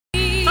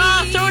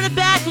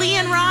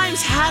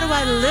Sometimes, how do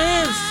I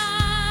live?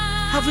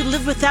 How we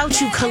live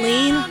without you,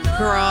 Colleen?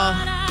 Girl,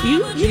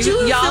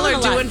 y'all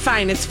are doing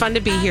fine. It's fun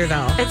to be here,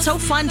 though. It's so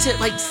fun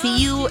to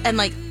see you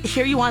and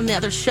hear you on the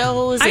other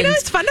shows. I know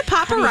it's fun to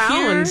pop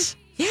around.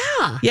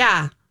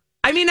 Yeah.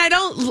 I mean,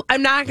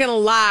 I'm not going to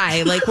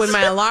lie. When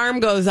my alarm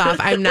goes off,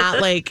 I'm not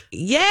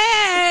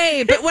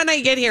yay. But when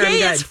I get here, I'm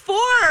good. It's 4.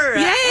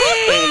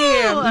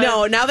 Yay.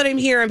 No, now that I'm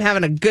here, I'm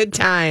having a good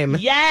time.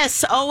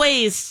 Yes,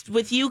 always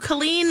with you,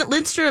 Colleen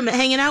Lindstrom,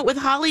 hanging out with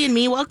Holly and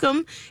me.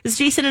 Welcome. It's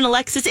Jason and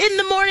Alexis in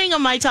the morning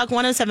on My Talk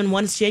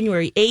 107.1. It's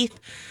January 8th.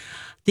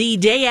 The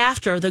day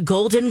after the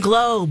Golden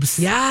Globes.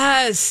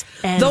 Yes.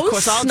 And those of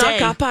course, all snuck day.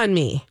 up on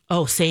me.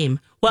 Oh, same.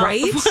 Well,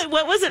 right?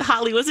 What was it,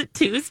 Holly? Was it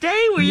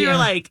Tuesday where you were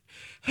like,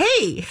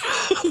 hey,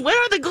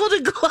 where are the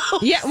Golden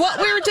Globes? Yeah, well,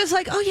 we were just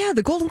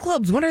the Golden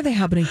Globes. When are they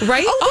happening?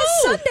 Right?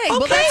 Oh, this Sunday. Okay.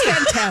 Well, that's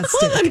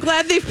fantastic. Well, I'm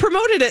glad they've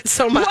promoted it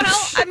so much.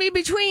 Well, I mean,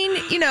 between,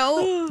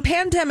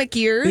 pandemic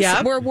years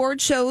where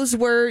award shows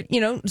were,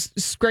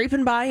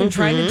 scraping by and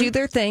trying to do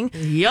their thing.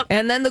 Yep.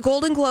 And then the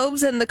Golden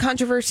Globes and the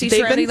controversy They've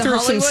surrounding been the through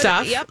Hollywood. some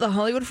stuff. Yep, the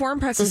Hollywood Foreign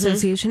Press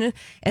Association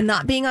and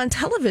not being on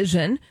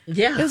television.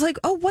 Yeah. It was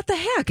what the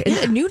heck?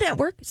 A new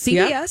network,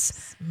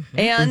 CBS. Yep.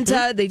 And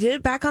they did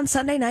it back on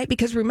Sunday night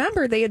because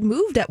remember, they had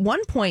moved at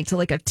one point to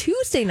a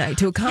Tuesday night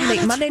to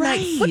accommodate Monday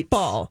Night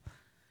Football.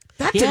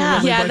 That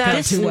didn't really work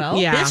out too well.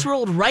 Yeah. This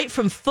rolled right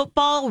from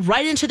football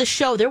right into the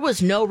show. There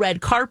was no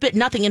red carpet,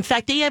 nothing. In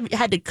fact, they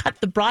had to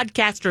cut the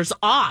broadcasters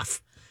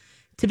off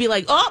to be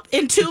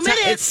in 2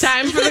 minutes. It's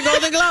time for the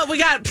Golden Globe. We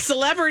got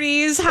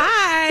celebrities.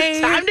 Hi.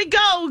 Time to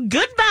go.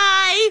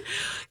 Goodbye.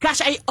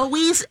 Gosh, I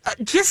always,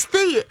 just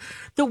the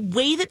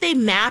way that they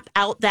map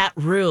out that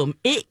room,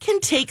 it can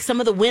take some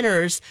of the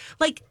winners,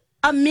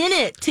 a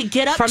minute to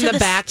get up from to the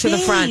back stage. to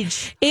the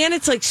front. And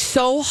it's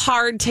so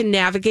hard to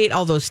navigate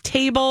all those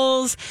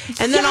tables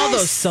and then all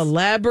those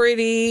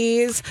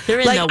celebrities.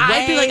 They're in the way.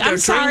 I'd be I'm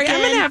sorry, drinking.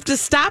 I'm going to have to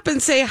stop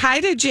and say hi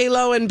to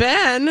J-Lo and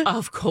Ben.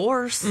 Of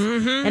course.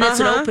 Mm-hmm. And it's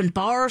an open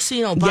bar,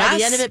 so, by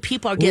the end of it,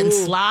 people are getting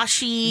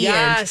sloshy.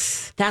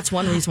 Yes. And that's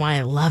one reason why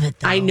I love it,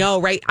 though. I know,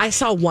 right? I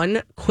saw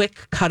one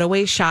quick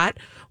cutaway shot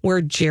where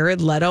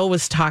Jared Leto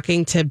was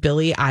talking to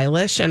Billie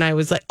Eilish, and I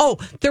was like, oh,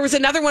 there was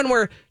another one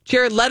where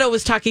Jared Leto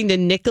was talking to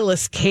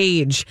Nicolas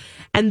Cage,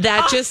 and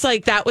that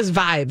that was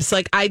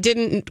vibes. I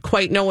didn't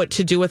quite know what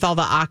to do with all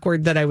the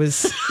awkward that I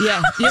was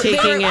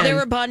taking in. They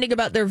were bonding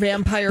about their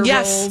vampire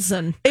roles,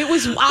 and it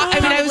was.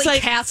 I was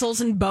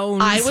castles and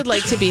bones. I would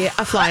like to be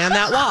a fly on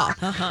that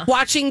wall,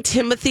 watching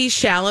Timothée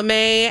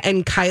Chalamet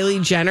and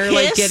Kylie Jenner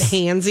get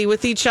handsy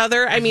with each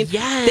other. I mean,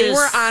 they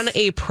were on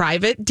a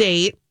private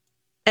date.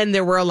 And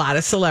there were a lot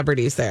of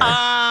celebrities there.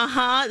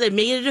 They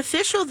made it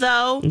official,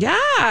 though.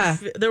 Yeah.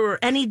 If there were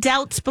any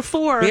doubts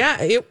before.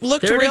 Yeah, it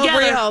looked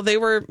real. They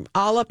were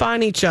all up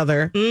on each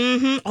other.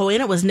 Mm-hmm. Oh,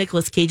 and it was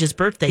Nicolas Cage's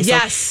birthday. So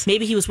yes.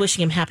 maybe he was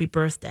wishing him happy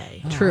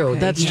birthday. True. Okay.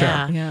 That's true.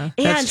 Yeah.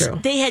 And that's true.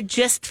 They had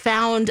just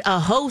found a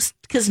host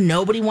because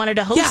nobody wanted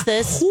to host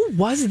this. Who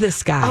was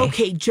this guy?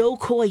 Okay, Joe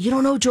Coy. You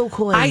don't know Joe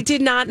Coy. I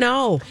did not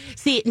know.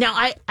 See, now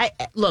I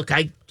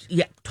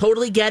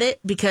totally get it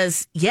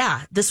because,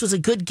 this was a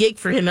good gig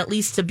for him at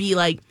least to be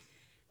I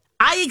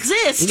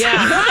exist. Yeah.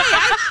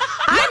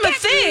 I'm a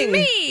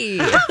thing.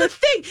 I'm a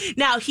thing.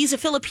 Now, he's a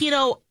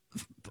Filipino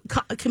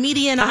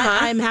comedian.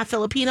 I'm half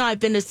Filipino. I've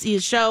been to see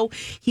his show.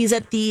 He was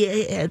at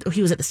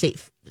the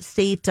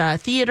State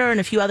Theater and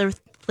a few other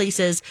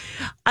places.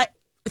 I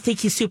think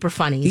he's super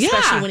funny,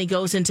 especially when he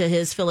goes into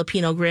his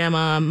Filipino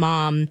grandma,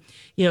 mom,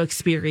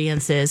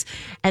 experiences.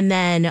 And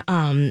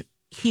then,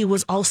 he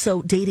was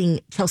also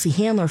dating Chelsea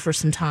Handler for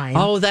some time.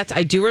 Oh,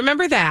 I do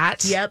remember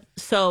that. Yep.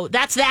 So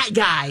that's that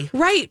guy.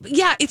 Right.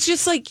 Yeah. It's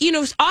just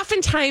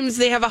oftentimes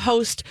they have a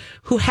host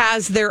who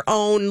has their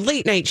own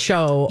late night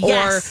show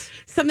or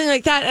something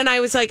like that. And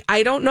I was like,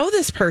 I don't know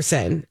this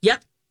person.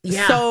 Yep.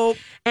 Yeah.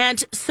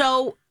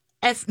 So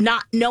if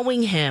not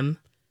knowing him,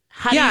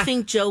 how do you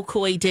think Joe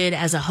Coy did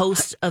as a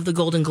host of the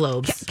Golden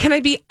Globes? Can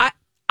I be...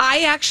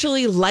 I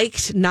actually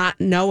liked not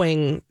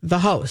knowing the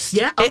host.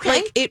 Yeah,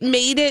 okay. It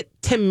made it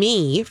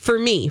for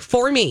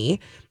me,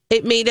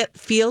 it made it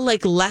feel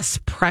less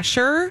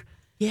pressure.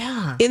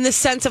 Yeah. In the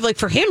sense of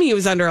for him, he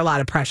was under a lot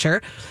of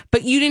pressure,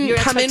 but you didn't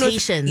come in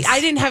with,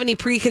 I didn't have any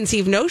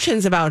preconceived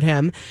notions about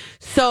him.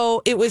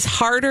 So it was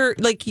harder.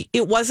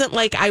 It wasn't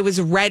I was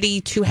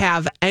ready to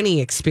have any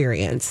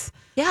experience.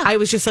 Yeah. I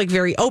was just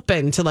very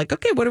open to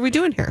okay, what are we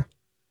doing here?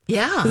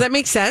 Yeah. Does that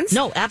make sense?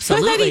 No,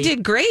 absolutely. So I thought he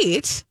did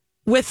great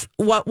with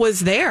what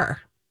was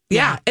there.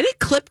 Yeah. And it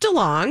clipped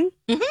along,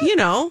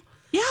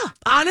 Yeah.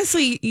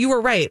 Honestly, you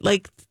were right.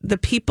 The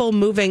people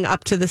moving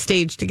up to the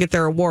stage to get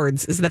their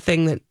awards is the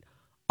thing that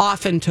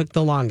often took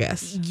the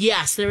longest.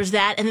 Yes, there was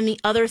that. And then the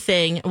other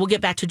thing, we'll get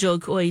back to Joe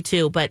Coy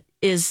too, but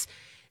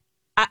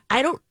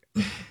I don't...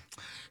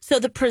 So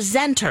the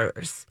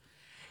presenters...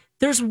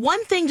 There's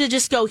one thing to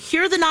just go,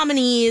 here are the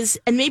nominees,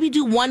 and maybe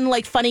do one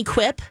funny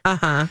quip.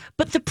 But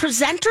the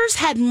presenters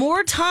had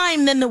more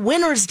time than the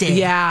winners did.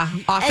 Yeah,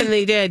 often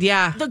they did,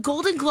 yeah. The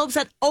Golden Globes,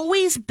 that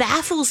always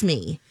baffles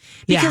me.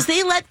 because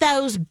they let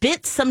those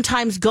bits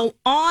sometimes go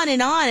on,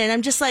 and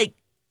I'm just like,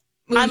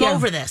 I'm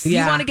over this. You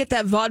want to get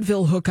that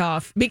vaudeville hook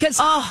off because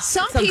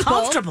some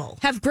people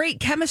have great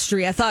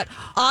chemistry. I thought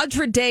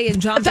Audra Day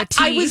and John Batiste.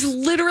 I was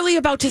literally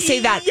about to say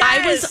that. Yes.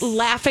 I was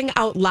laughing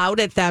out loud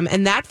at them,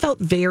 and that felt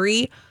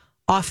very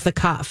off the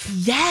cuff.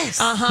 Yes.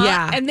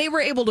 Yeah. And they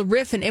were able to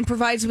riff and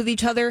improvise with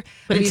each other.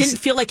 But it didn't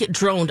feel like it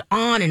droned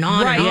on and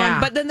on and on.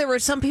 Yeah. But then there were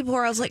some people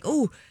where I was like,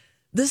 oh,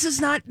 this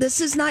is not good. This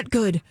is not good.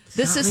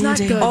 This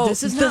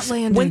is not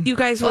landing. When you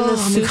guys, when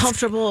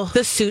uncomfortable.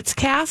 The Suits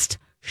cast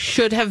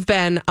should have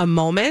been a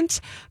moment,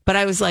 but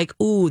I was like,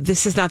 ooh,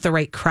 this is not the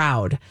right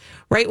crowd.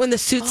 Right when the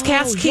Suits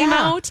cast came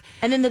out.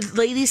 And then the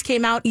ladies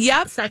came out.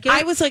 Yep. Second.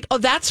 I was like, oh,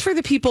 that's for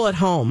the people at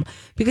home.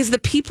 Because the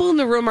people in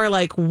the room are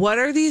like, what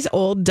are these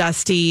old,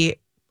 dusty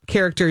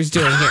characters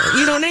doing here?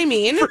 You know what I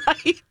mean?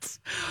 Right.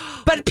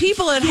 But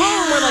people at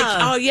home were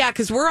like, oh, yeah,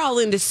 because we're all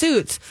into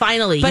Suits.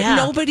 Finally, But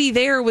nobody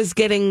there was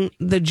getting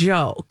the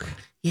joke.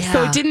 Yeah.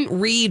 So it didn't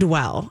read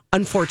well,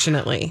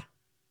 unfortunately.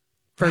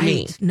 For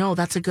me. No,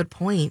 that's a good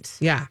point.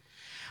 Yeah.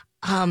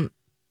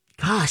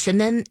 Gosh,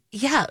 and then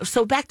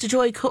so back to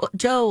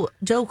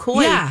Joe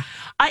Coy. Yeah.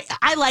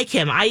 I like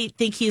him. I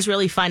think he's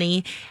really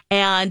funny,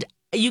 and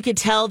you could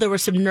tell there were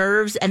some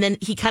nerves, and then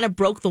he kind of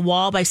broke the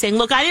wall by saying,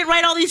 "Look, I didn't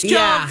write all these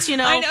jokes." You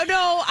know, I know.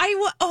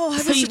 No,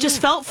 so you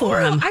just felt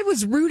for him. I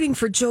was rooting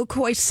for Joe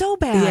Coy so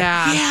bad.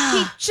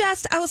 Yeah.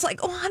 I was like,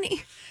 oh,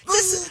 honey.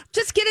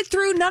 Just get it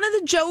through. None of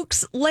the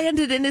jokes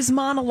landed in his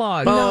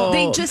monologue. Oh,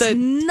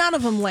 none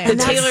of them landed.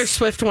 The Taylor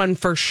Swift one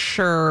for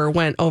sure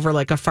went over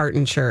like a fart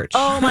in church.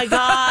 Oh my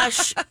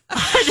gosh.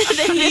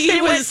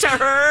 They went to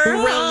her.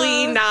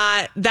 Really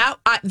not.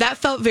 That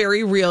felt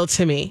very real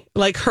to me.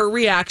 Like her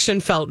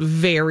reaction felt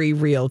very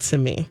real to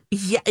me.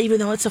 Yeah, even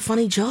though it's a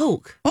funny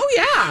joke. Oh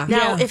yeah.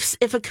 Now,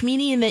 if a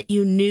comedian that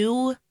you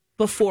knew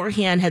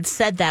beforehand had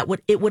said that,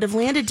 it would have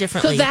landed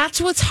differently. So that's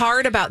what's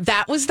hard about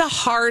that. Was the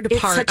hard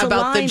part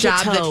about the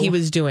job that he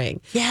was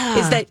doing. Yeah,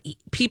 is that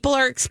people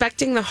are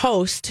expecting the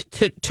host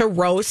to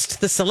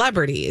roast the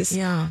celebrities.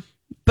 Yeah,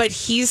 but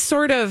he's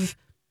sort of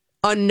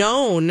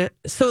unknown,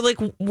 so like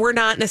we're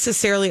not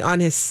necessarily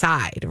on his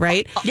side,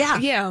 right?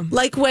 Yeah.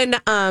 Like when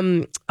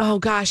oh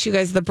gosh, you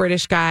guys, the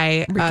British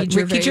guy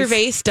Ricky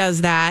Gervais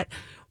does that.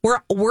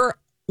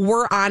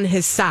 We're on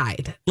his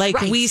side. Like,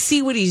 we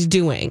see what he's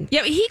doing.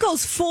 Yeah, he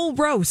goes full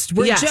roast.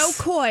 Where Joe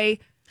Coy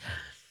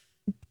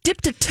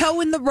dipped a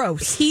toe in the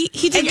roast. He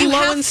did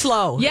low and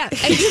slow. Yeah.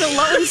 He did a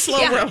low and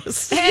slow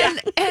roast.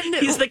 And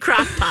he's the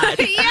crock pot.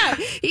 Yeah.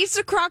 He's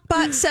the crock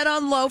pot set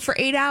on low for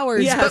 8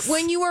 hours. Yes. But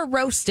when you are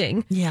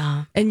roasting,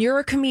 and you're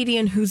a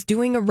comedian who's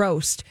doing a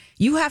roast,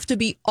 you have to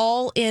be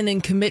all in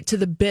and commit to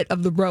the bit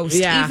of the roast.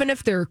 Yeah. Even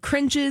if there are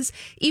cringes,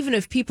 even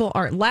if people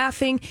aren't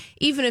laughing,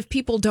 even if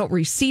people don't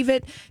receive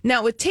it.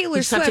 Now with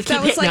Taylor Swift,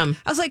 I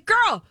was like,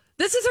 girl,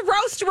 this is a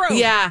roast room.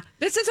 Yeah.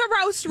 This is a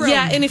roast room.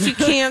 Yeah, and if you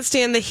can't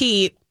stand the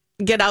heat,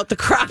 get out the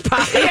crock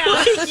pot.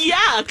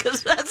 Yeah,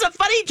 because that's a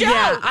funny joke.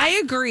 Yeah,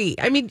 I agree.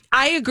 I mean,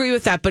 I agree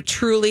with that, but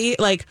truly,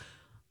 like,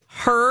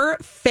 her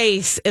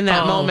face in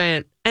that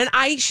moment, and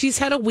she's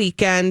had a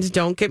weekend,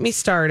 don't get me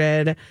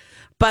started,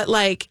 but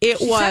like,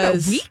 she's had a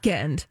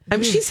weekend? I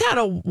mean, she's had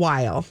a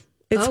while.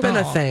 It's been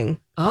a thing.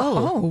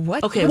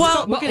 What? Okay,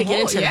 well, we're going to get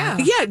into that.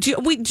 Yeah, do you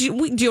want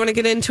to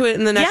get into it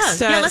in the next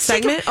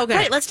segment? Okay.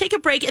 Right, let's take a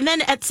break. And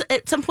then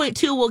at some point,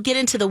 too, we'll get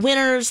into the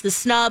winners, the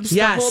snubs,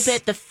 the whole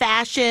bit, the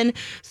fashion.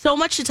 So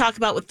much to talk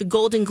about with the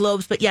Golden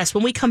Globes. But yes,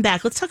 when we come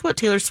back, let's talk about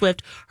Taylor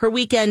Swift, her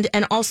weekend,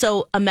 and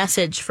also a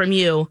message from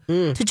you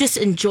to just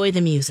enjoy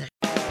the music.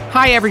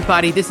 Hi,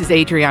 everybody. This is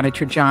Adriana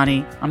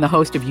Trajani. I'm the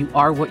host of You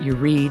Are What You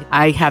Read.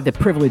 I have the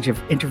privilege of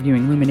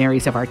interviewing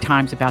luminaries of our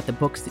times about the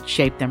books that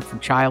shaped them from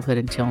childhood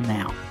until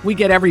now. We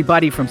get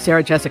everybody from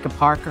Sarah Jessica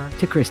Parker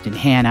to Kristen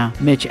Hanna,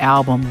 Mitch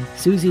Albom,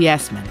 Susie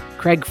Essman,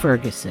 Craig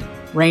Ferguson,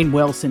 Rainn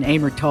Wilson,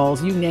 Amor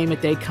Tolls, you name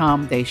it, they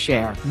come, they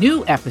share.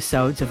 New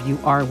episodes of You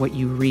Are What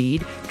You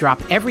Read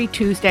drop every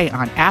Tuesday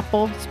on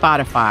Apple,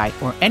 Spotify,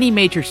 or any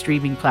major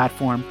streaming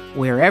platform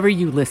wherever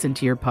you listen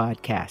to your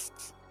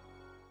podcasts.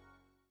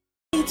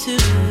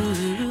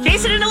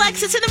 Jason and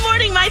Alexis in the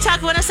morning, My Talk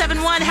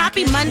 107.1.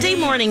 Happy Monday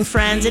morning,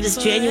 friends. It is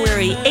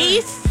January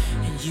 8th.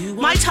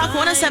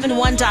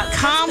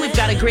 MyTalk1071.com. We've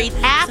got a great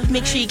app.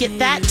 Make sure you get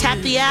that. Tap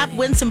the app,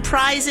 win some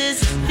prizes.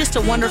 Just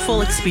a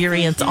wonderful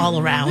experience all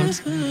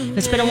around.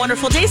 It's been a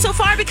wonderful day so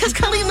far because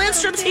Colleen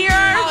Lindstrom's here.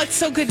 Oh, it's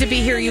so good to be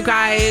here, you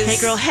guys. Hey,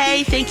 girl.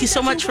 Hey, thank you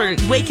so much for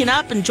waking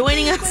up and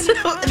joining us.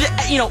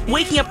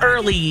 Waking up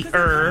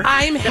earlier.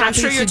 I'm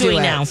sure you're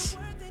doing now.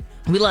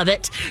 We love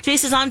it.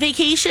 Jason's on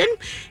vacation,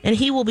 and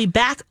he will be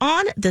back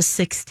on the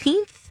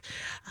 16th.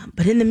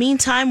 But in the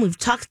meantime, we've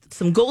talked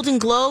some Golden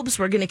Globes.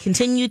 We're going to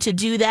continue to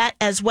do that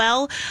as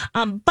well.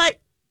 But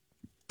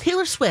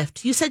Taylor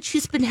Swift, you said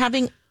she's been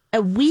having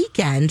a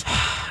weekend.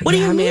 What do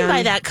you mean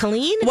by that,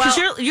 Colleen? Because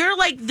you're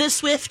like the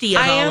Swiftie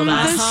of all of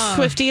us. I am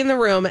the Swiftie in the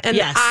room. And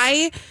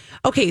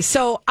Okay,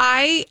 so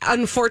I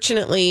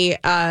unfortunately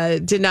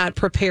did not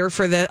prepare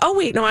for the. Oh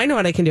wait, no, I know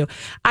what I can do.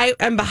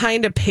 I'm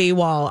behind a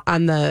paywall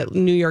on the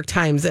New York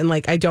Times, and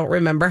I don't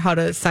remember how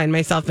to sign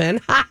myself in.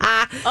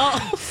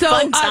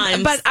 Fun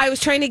times. But I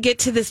was trying to get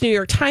to this New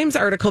York Times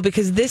article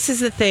because this is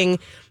the thing.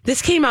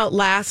 This came out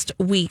last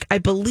week, I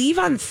believe,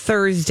 on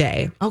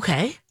Thursday.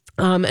 Okay,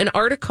 an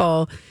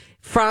article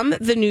from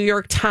the New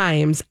York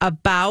Times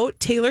about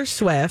Taylor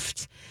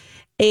Swift.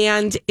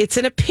 And it's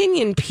an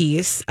opinion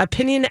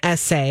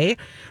essay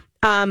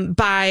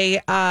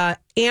by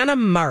Anna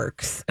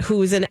Marks,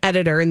 who's an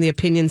editor in the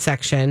opinion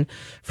section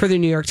for the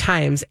New York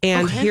Times.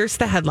 And here's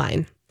the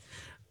headline.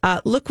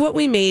 Look what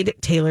we made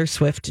Taylor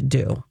Swift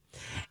do.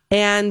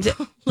 And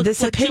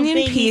this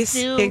opinion piece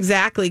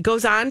exactly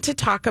goes on to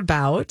talk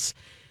about,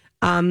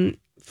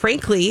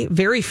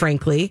 very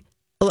frankly,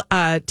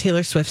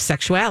 Taylor Swift's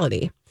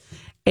sexuality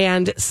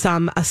and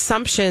some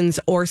assumptions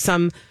or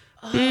some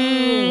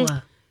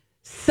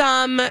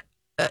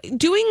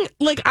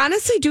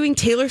doing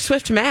Taylor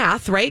Swift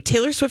math, right?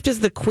 Taylor Swift is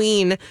the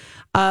queen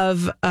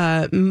of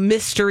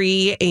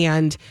mystery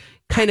and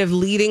kind of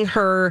leading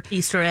her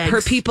Easter eggs,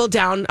 her people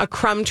down a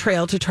crumb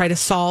trail to try to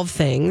solve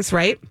things,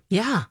 right?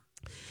 Yeah.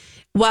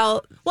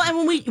 Well,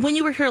 and when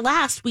you were here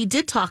last, we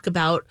did talk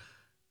about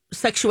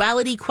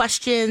sexuality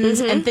questions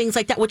and things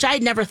like that, which I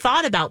had never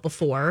thought about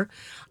before.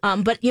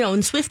 But,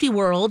 in Swiftie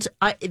world,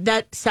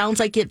 that sounds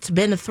like it's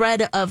been a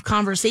thread of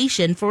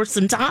conversation for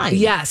some time.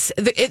 Yes.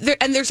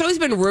 And there's always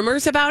been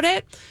rumors about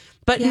it,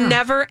 but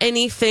never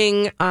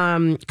anything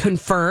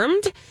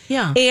confirmed.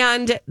 Yeah.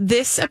 And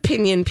this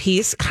opinion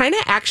piece kind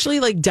of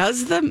actually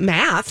does the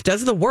math,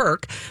 does the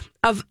work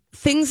of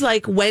things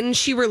like when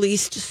she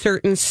released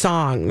certain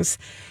songs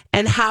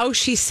and how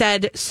she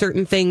said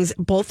certain things,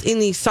 both in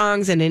these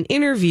songs and in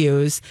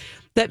interviews,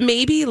 that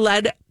maybe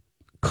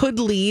could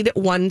lead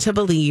one to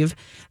believe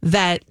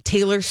that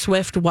Taylor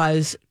Swift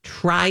was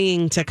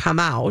trying to come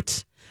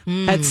out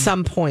at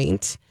some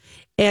point.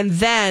 And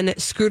then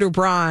Scooter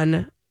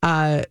Braun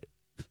bought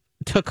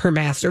her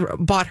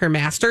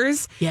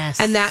masters. Yes.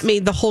 And that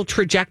made the whole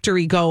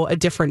trajectory go a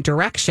different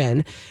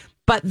direction.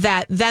 But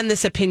that then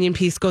this opinion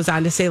piece goes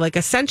on to say,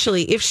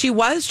 essentially, if she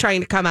was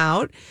trying to come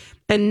out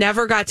and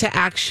never got to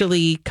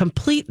actually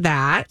complete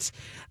that,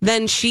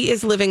 then she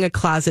is living a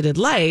closeted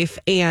life.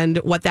 And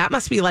what that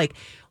must be like.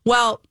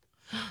 Well,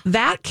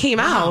 that came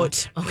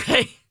out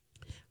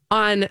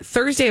on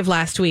Thursday of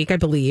last week, I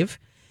believe.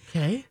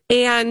 Okay.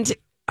 And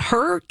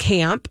her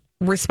camp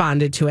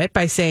responded to it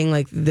by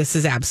saying, this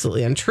is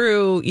absolutely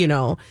untrue,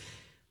 And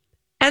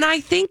I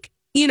think,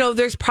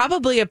 there's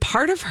probably a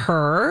part of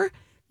her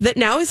that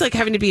now is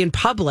having to be in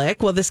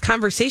public. Well, this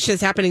conversation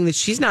is happening that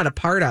she's not a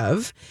part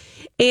of.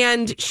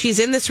 And she's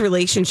in this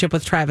relationship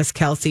with Travis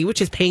Kelce,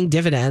 which is paying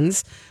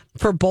dividends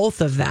for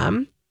both of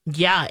them.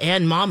 Yeah,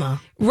 and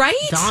Mama. Right?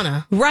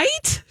 Donna.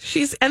 Right?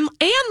 She's and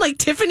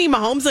Tiffany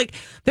Mahomes,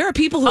 there are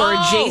people who are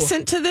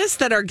adjacent to this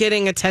that are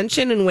getting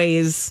attention in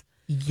ways.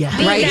 Yeah.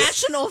 The right?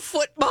 National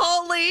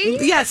Football League?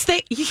 Yes,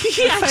 the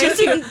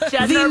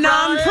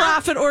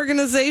nonprofit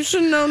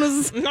organization known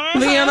as the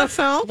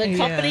NFL. The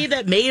company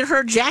that made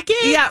her jacket?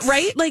 Yeah,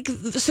 right?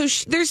 This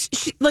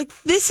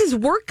is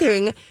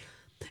working.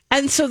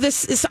 And so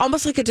this is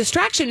almost like a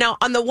distraction. Now,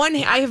 on the one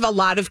hand, I have a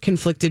lot of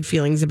conflicted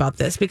feelings about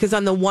this because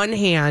on the one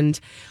hand,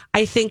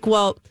 I think,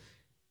 well,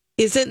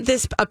 isn't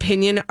this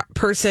opinion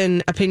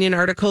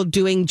article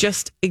doing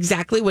just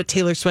exactly what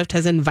Taylor Swift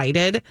has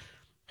invited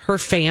her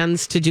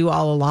fans to do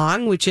all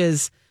along, which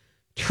is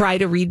try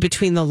to read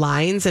between the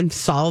lines and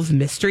solve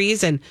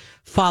mysteries and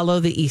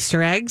follow the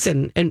Easter eggs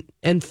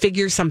and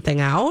figure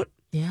something out?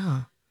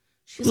 Yeah.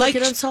 She's like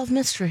an unsolved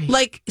mystery.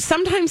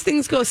 Sometimes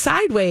things go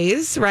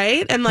sideways,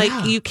 right? And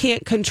you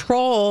can't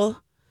control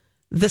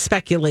the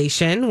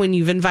speculation when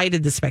you've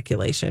invited the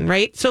speculation,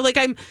 right? So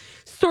I'm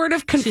sort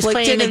of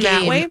conflicted in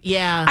that way.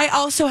 Yeah. I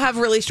also have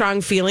really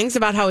strong feelings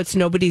about how it's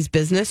nobody's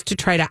business to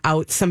try to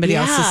out somebody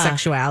else's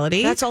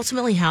sexuality. That's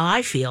ultimately how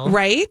I feel.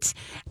 Right?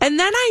 And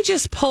then I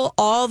just pull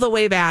all the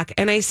way back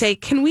and I say,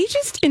 can we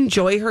just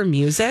enjoy her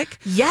music?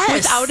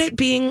 Yes. Without it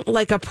being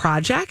like a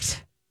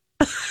project?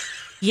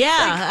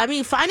 Yeah,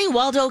 finding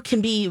Waldo can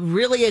be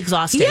really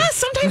exhausting. Yeah,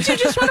 sometimes you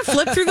just want to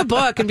flip through the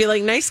book and be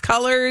like, nice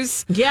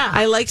colors. Yeah.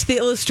 I liked the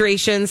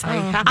illustrations. I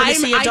happen to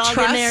see a dog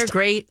in there.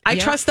 Great. I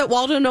trust that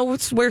Waldo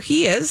knows where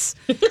he is,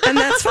 and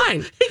that's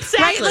fine.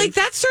 Exactly. Right?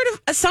 That's sort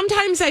of,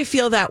 sometimes I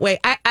feel that way.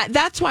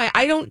 That's why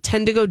I don't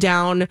tend to go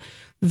down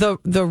the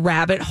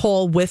rabbit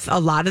hole with a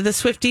lot of the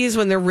Swifties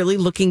when they're really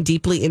looking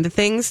deeply into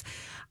things.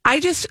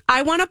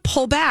 I want to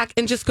pull back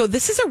and just go,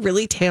 this is a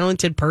really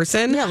talented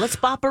person. Yeah, let's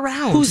bop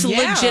around. Who's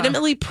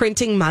legitimately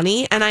printing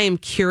money. And I am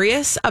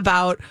curious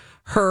about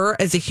her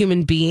as a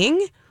human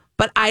being,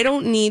 but I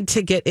don't need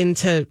to get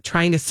into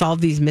trying to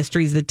solve these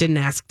mysteries that didn't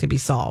ask to be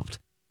solved.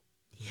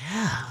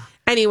 Yeah.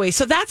 Anyway,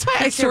 so that's why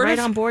I sort of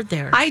on board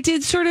there. I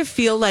did sort of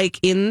feel like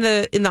in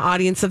the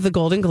audience of the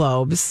Golden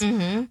Globes,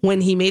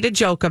 when he made a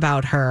joke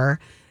about her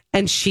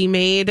and she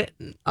made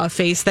a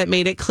face that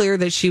made it clear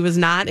that she was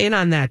not in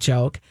on that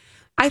joke,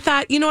 I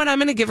thought, you know what, I'm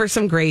going to give her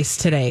some grace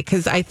today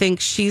because I think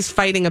she's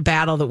fighting a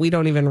battle that we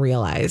don't even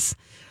realize.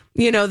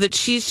 You know, that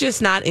she's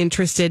just not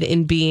interested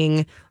in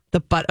being the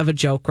butt of a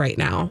joke right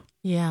now.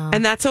 Yeah.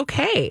 And that's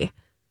okay.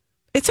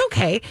 It's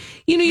okay.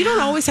 You know, you don't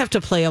always have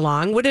to play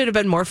along. Would it have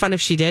been more fun if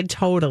she did?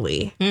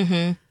 Totally.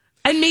 Mm-hmm.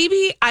 And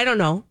maybe, I don't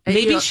know,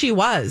 maybe she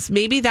was.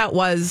 Maybe that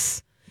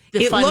was,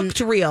 it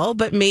looked real,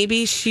 but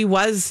maybe she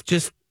was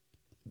just,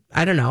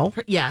 I don't know.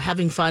 Yeah,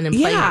 having fun and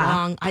playing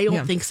along. I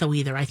don't think so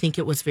either. I think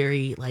it was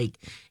very like,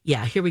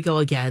 yeah, here we go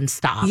again.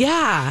 Stop.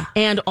 Yeah.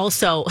 And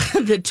also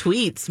the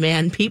tweets,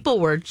 man. People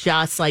were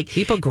just like,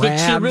 people did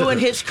grabbed. she ruin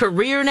his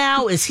career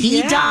now? Is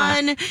he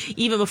done?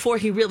 Even before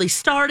he really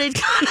started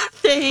kind of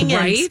thing.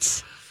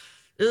 Right?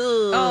 And,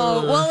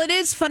 oh, well, it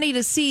is funny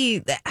to see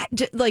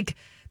that, like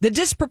the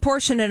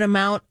disproportionate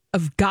amount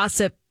of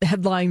gossip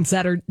headlines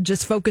that are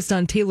just focused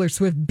on Taylor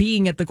Swift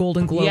being at the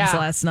Golden Globes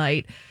last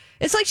night.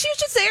 It's like she was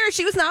just there.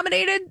 She was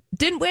nominated,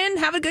 didn't win,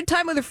 have a good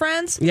time with her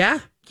friends. Yeah.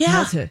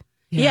 Yeah.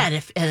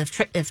 Yeah, and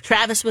if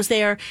Travis was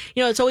there,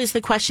 you know, it's always the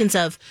questions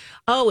of,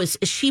 oh, is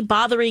she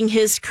bothering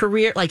his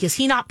career? Like, is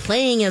he not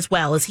playing as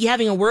well? Is he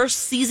having a worse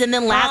season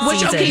than last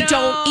season? Okay,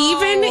 don't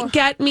even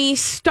get me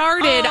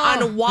started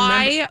on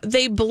why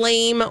they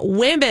blame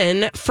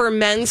women for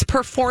men's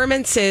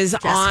performances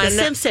Jessica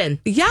Simpson.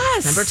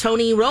 Yes. Remember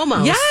Tony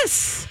Romo?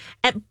 Yes.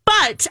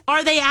 But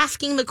are they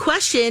asking the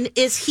question,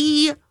 is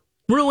he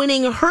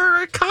ruining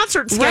her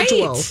concert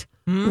schedule? Right.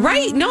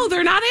 Right. No,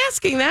 they're not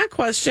asking that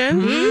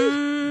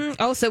question.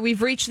 Oh, so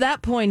we've reached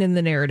that point in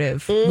the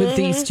narrative with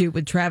these two,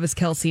 with Travis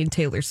Kelce and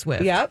Taylor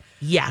Swift. Yep.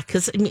 Yeah,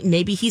 because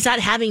maybe he's not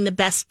having the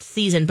best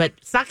season, but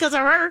it's not because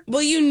of her.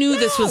 Well, you knew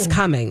this was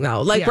coming,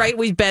 though. Like, right?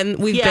 We've been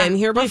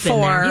here before.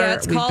 Yeah,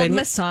 it's called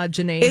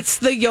misogyny. It's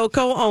the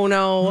Yoko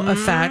Ono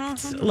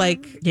effect.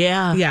 Like,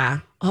 yeah.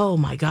 Oh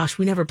my gosh,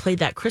 we never played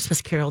that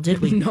Christmas Carol, did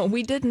we? No,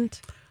 we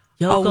didn't.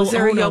 Was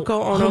there a Yoko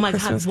Ono? Oh my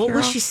Christmas God, what Carol?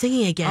 was she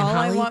singing again? All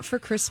Holly? I Want for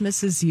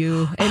Christmas Is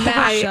You. A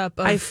mashup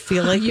of I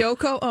feel like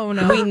Yoko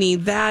Ono. we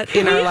need that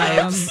in our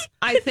lives.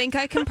 I think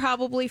I can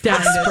probably find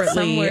it Desperately.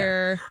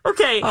 somewhere.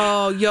 Okay.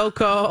 Oh,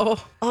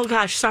 Yoko. Oh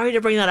gosh, sorry to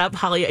bring that up,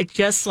 Holly. It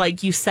just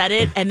like you said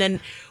it, and then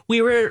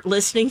we were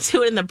listening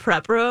to it in the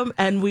prep room,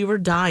 and we were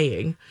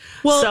dying.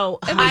 Well, so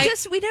And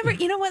we never,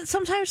 you know what?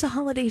 Sometimes the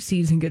holiday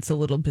season gets a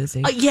little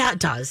busy. yeah, it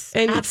does,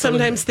 And Absolutely.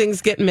 sometimes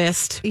things get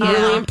missed.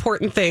 Really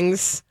important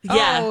things.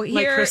 Yeah, Oh,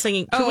 like her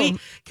singing. Can we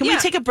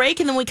take a break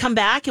and then we come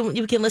back and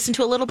we can listen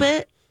to a little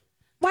bit?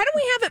 Why don't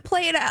we have it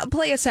play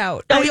us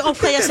out? Oh,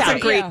 play us out. That's a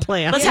great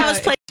plan. Let's have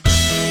us play.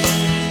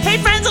 Hey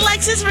friends,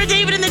 Alexis for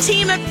David and the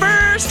team at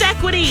First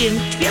Equity.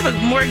 If you have a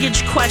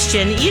mortgage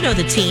question, you know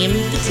the team.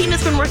 The team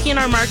has been working in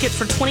our market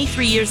for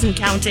 23 years and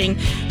counting.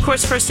 Of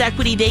course, First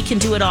Equity, they can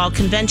do it all.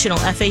 Conventional,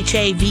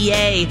 FHA,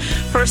 VA,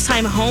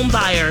 first-time home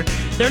buyer.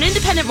 They're an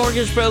independent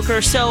mortgage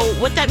broker, so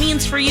what that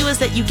means for you is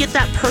that you get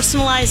that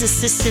personalized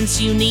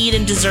assistance you need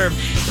and deserve.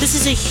 This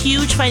is a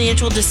huge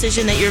financial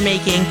decision that you're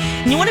making,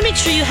 and you want to make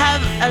sure you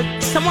have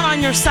someone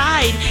on your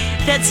side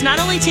that's not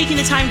only taking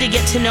the time to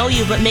get to know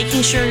you, but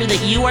making sure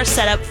that you are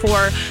set up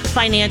for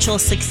financial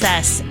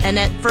success. And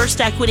at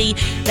First Equity,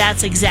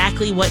 that's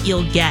exactly what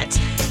you'll get.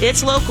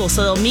 It's local,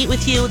 so they'll meet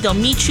with you. They'll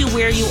meet you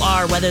where you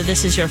are, whether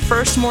this is your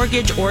first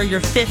mortgage or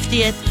your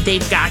 50th,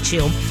 they've got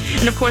you.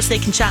 And of course, they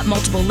can shop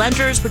multiple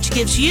lenders, which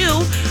gives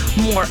you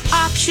more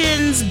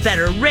options,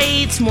 better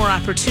rates, more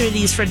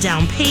opportunities for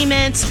down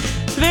payments.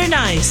 Very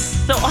nice.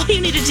 So all you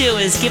need to do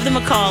is give them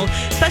a call,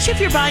 especially if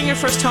you're buying your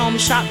first home.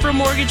 Shop for a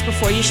mortgage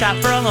before you shop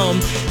for a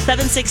home.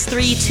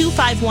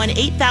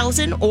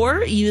 763-251-8000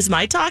 or use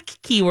my talk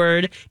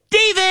keyword,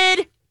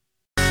 David.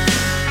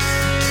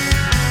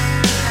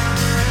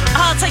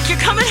 Oh, it's like you're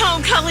coming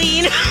home,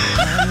 Colleen.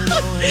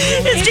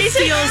 It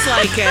feels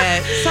like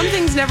it. Some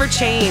things never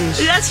change.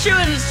 That's true,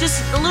 and it's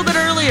just a little bit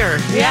earlier.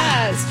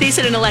 Yes.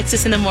 Jason and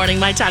Alexis in the morning,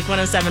 My Talk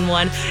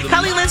 107.1.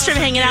 Colleen Lindstrom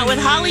hanging out with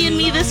Holly and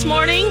me this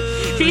morning.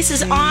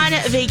 Jason's on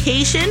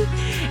vacation.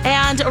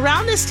 And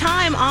around this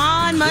time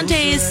on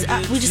Mondays,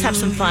 we just have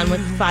some fun with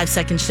 5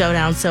 Second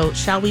Showdown. So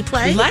shall we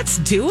play? Let's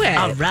do it.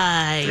 All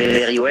right.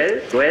 Very well.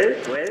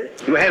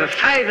 You have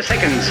 5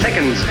 seconds.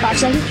 5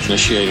 seconds?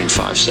 Initiating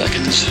 5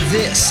 seconds.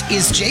 This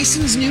is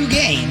Jason's new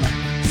game,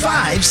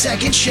 5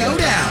 Second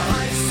Showdown.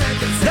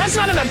 That's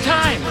not enough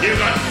time. You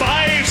got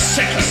 5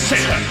 seconds.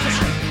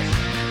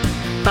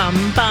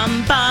 Bum,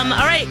 bum, bum.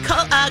 All right,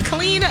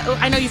 Colleen,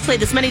 I know you've played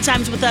this many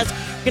times with us.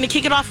 We're going to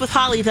kick it off with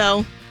Holly,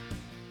 though.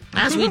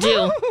 As we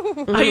do.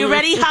 Are you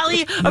ready,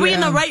 Holly? Are we in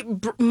the right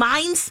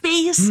mind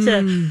space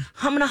to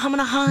hum?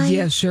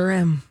 Yeah, sure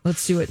am.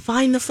 Let's do it.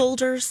 Find the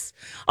folders.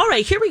 All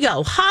right, here we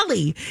go.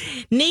 Holly,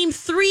 name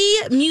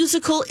 3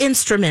 musical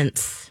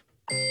instruments.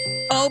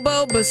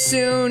 Oboe,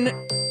 bassoon,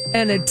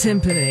 and a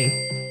timpani.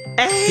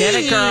 Hey. Get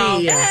it, girl.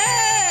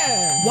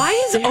 Yeah. Why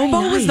is Very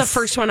oboe was the nice.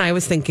 first one I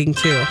was thinking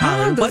too,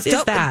 Holly? What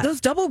is that?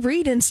 Those double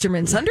reed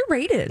instruments,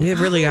 underrated. They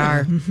really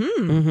are.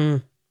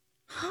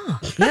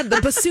 Yeah, the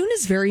bassoon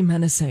is very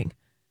menacing.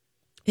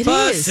 It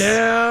is.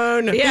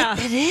 Bassoon. Yeah.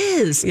 It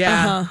is.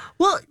 Yeah.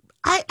 Well,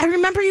 I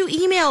remember you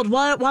emailed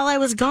while I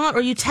was gone,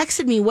 or you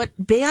texted me what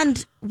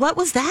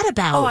was that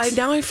about? Oh,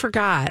 I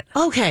forgot.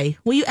 Okay.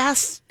 Well, you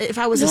asked if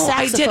I was a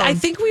saxophone. I did. I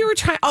think we were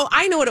trying. Oh,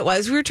 I know what it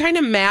was. We were trying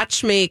to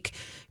match make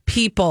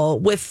people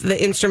with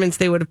the instruments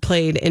they would have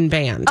played in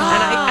band. And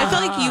I feel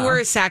like you were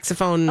a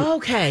saxophone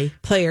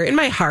player. In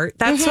my heart,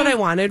 that's what I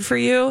wanted for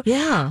you.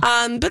 Yeah.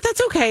 But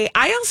that's okay.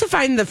 I also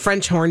find the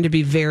French horn to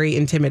be very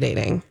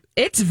intimidating.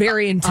 It's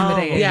very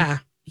intimidating. Yeah.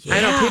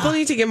 I know. People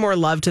need to give more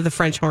love to the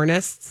French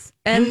hornists.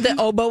 And the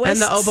oboists.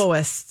 And the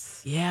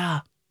oboists. Yeah.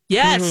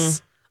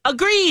 Yes.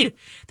 Agreed.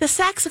 The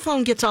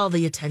saxophone gets all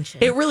the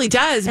attention. It really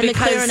does. And the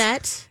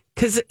clarinet.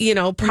 Because,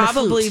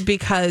 probably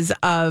because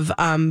of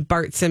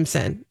Bart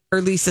Simpson. Or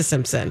Lisa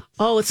Simpson.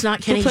 Oh, it's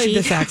not Kenny Who played G?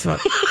 the saxophone?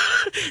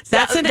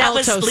 That's an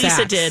alto sax.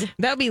 Lisa did.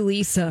 That would be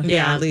Lisa.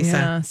 Yeah, Lisa.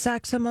 Yeah.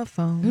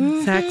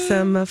 Saxophone.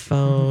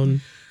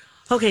 Saxophone.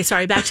 Okay,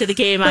 sorry, back to the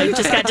game. I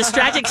just got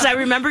distracted because I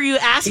remember you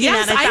asking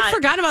that. I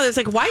forgot about this.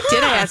 Like, why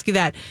did I ask you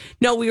that?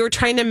 No, we were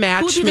trying to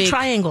match. Who would be the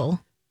triangle?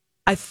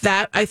 I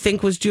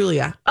think was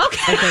Julia.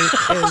 Okay.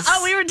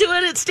 We were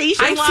doing it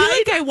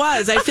station-wide.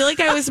 I feel like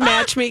I was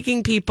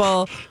matchmaking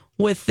people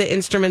with the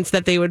instruments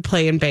that they would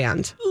play in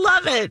band.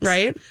 Love it.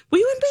 Right? Were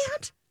you in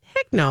band?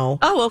 Heck no.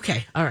 Oh,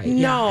 okay. All right.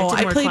 No,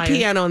 I played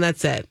piano and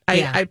that's it.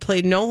 I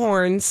played no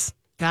horns.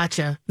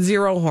 Gotcha.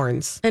 0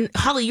 horns. And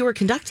Holly, you were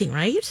conducting,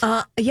 right?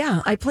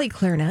 Yeah, I played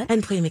clarinet.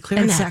 And playing the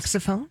clarinet. And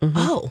saxophone. Mm-hmm.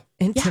 Oh.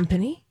 And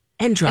timpani.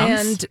 And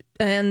drums.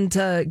 And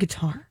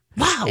guitar.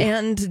 Wow.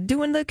 And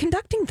doing the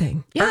conducting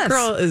thing. Yes. Our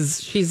girl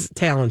she's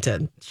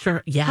talented.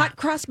 Sure, yeah. Hot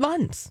cross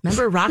buns.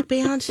 Remember Rock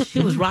Band?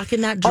 She was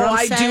rocking that drum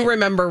set. I do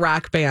remember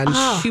Rock Band.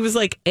 Oh. She was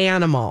like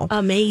Animal.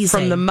 Amazing.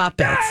 From the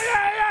Muppets.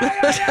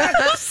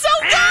 That was so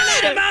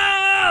good.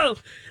 Animal!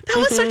 That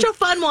was such a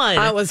fun one.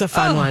 That was a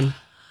fun one.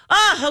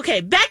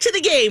 Okay. Back to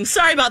the game.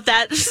 Sorry about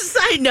that.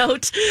 Side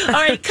note. All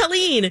right,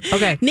 Colleen.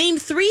 Okay. Name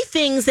 3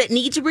 things that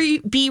need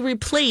to be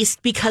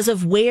replaced because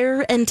of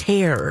wear and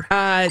tear.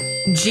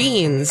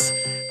 Jeans,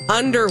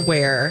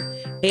 underwear,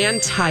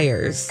 and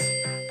tires.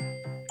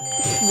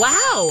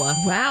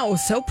 Wow,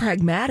 so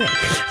pragmatic.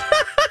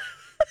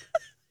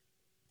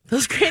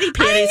 Those granny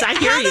panties, I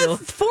hear you. A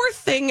 4th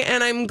thing,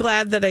 and I'm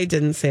glad that I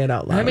didn't say it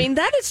out loud. I mean,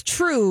 that is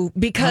true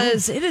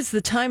because it is the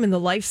time in the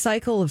life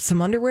cycle of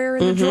some underwear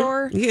in the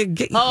drawer.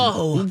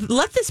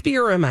 Let this be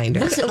a reminder.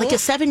 What is it, like a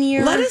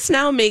 7-year? Let us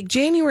now make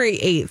January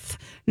 8th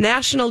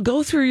National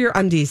Go Through Your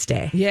Undies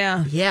Day.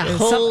 Yeah.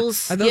 Holes,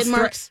 skid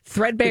marks.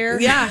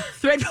 Threadbare. Yeah.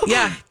 Threadbare.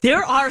 Yeah.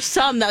 There are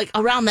some like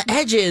around the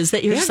edges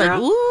that you're just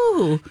girl. like,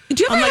 ooh.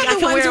 Do you ever have I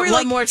can wear it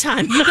one more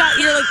time. You're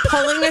like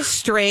pulling a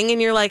string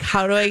and you're like,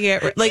 how do I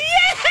get like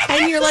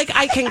and you're like,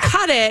 I can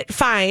cut it,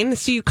 fine.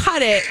 So you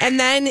cut it and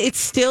then it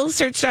still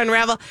starts to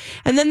unravel.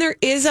 And then there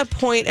is a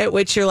point at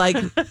which you're like,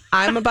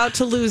 I'm about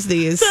to lose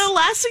these. The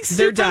elastic's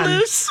super done.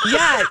 loose.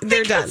 Yeah,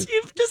 they're done.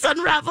 You've just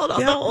unraveled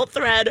on the whole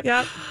thread.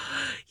 Yep.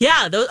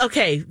 Yeah,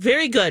 okay.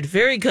 Very good,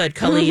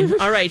 Colleen.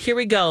 All right, here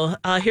we go.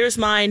 Here's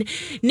mine.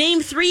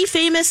 Name 3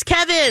 famous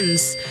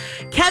Kevins.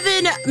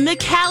 Kevin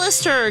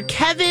McAllister,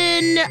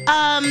 Kevin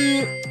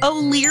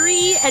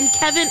O'Leary, and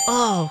Kevin,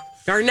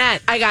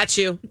 Garnett, I got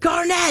you.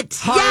 Garnett.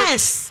 Hart.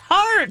 Yes.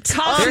 Hart.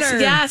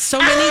 Costner. Yes, so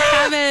many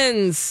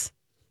Kevins.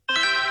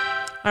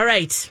 All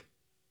right.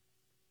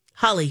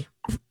 Holly.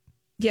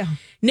 Yeah.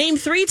 Name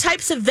 3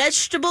 types of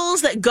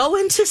vegetables that go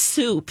into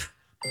soup.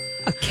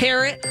 A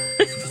carrot.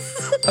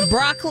 A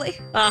broccoli.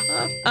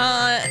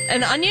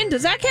 An onion.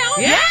 Does that count?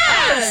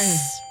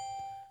 Yes.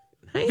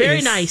 Nice.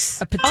 Very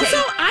nice. A potato. Also,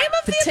 I'm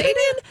of the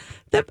opinion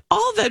that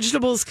all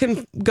vegetables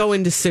can go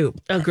into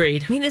soup.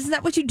 Agreed. I mean, isn't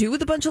that what you do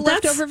with a bunch of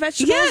leftover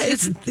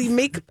vegetables? Yeah, you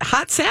make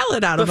hot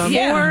salad out of them.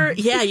 Or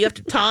you have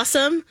to toss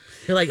them.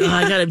 You're like,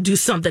 I got to do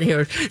something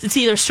here. It's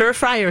either stir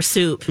fry or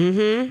soup.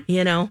 Mm-hmm.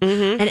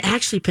 And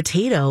actually,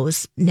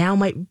 potatoes now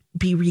might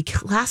be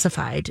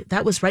reclassified.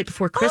 That was right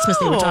before Christmas.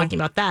 They were talking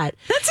about that.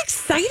 That's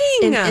exciting.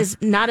 And as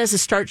not as a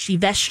starchy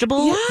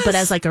vegetable, but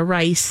as like a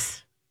rice.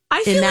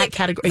 I feel in that like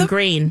category, in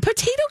grain.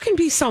 Potato can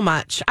be so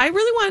much. I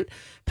really want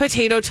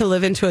potato to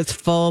live into its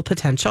full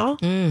potential.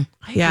 I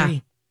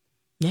agree.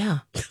 Yeah.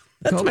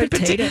 That's my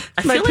potato.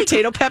 My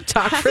potato pep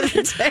talk for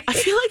the day. I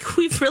feel like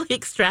we've really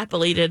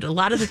extrapolated a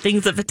lot of the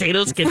things that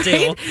potatoes can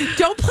do.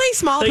 Don't play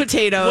small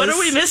potatoes. What are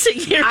we missing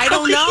here? I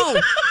don't know.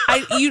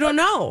 You don't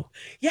know.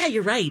 Yeah,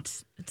 you're right.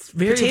 It's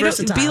very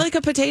versatile. Be like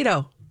a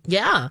potato.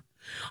 Yeah.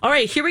 All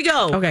right, here we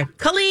go. Okay.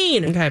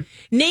 Colleen. Okay.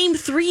 Name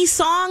 3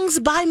 songs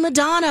by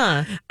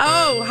Madonna.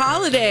 Oh,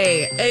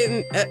 Holiday.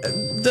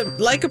 And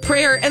Like a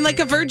Prayer and Like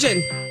a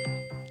Virgin.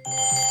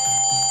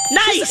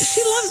 Nice.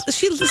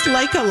 She loves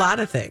like a lot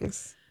of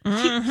things.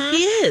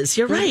 He is.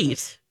 You're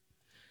right.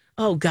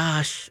 Oh,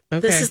 gosh.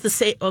 Okay. This is the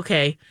same.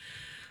 Okay.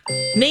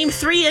 Name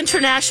 3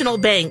 international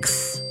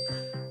banks.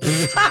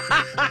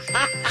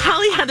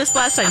 Holly had this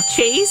last time.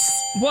 Chase.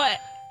 What?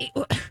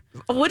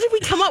 What did we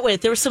come up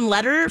with? There was some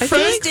letter.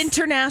 First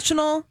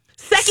international.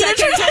 Second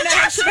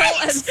international.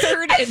 And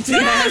third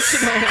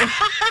international.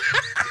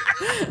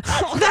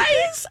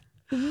 Nice.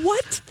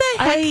 What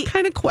the heck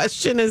kind of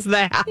question is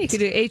that? You could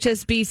do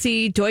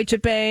HSBC,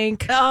 Deutsche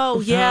Bank.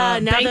 Oh, yeah.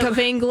 Bank of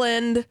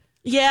England.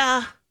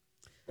 Yeah.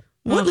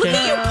 What, look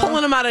at you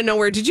pulling them out of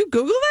nowhere. Did you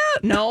Google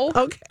that? No.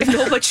 Okay.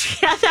 No,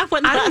 but yeah, that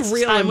one I'm last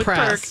real time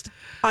impressed.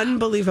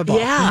 Unbelievable.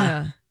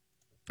 Yeah.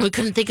 We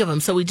couldn't think of them,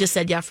 so we just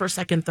said, first,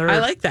 second, third. I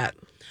like that.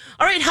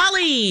 All right,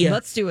 Holly.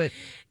 Let's do it.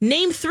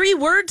 Name 3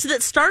 words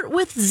that start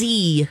with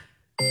Z.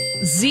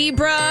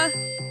 Zebra,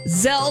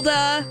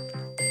 Zelda,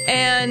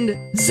 and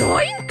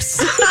Zoinks.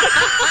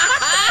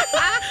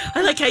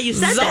 I like how you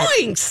said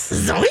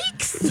Zoinks. that.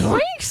 Zoinks.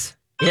 Zoinks.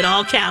 It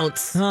all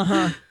counts.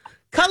 Uh-huh.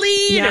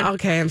 Colleen. Yeah,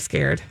 okay, I'm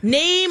scared.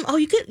 Name,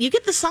 you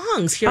get the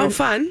songs here. Oh,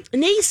 fun.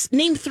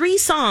 Name 3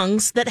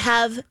 songs that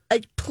have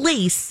a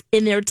place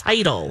in their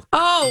title.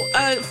 Oh,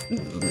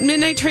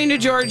 Midnight Train to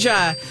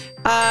Georgia.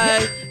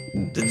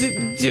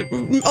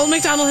 Old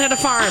MacDonald had a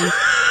farm.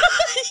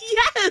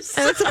 Yes.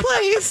 And it's a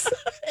place.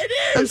 It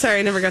is. I'm sorry,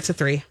 I never got to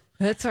 3.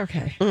 That's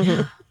okay.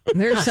 Mm-hmm.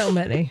 There's so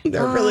many.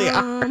 There really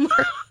are.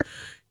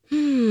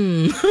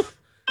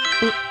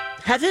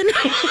 Heaven?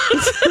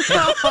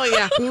 Oh,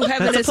 yeah. Ooh,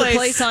 heaven is a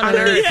place on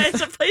earth. Yeah,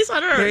 it's a place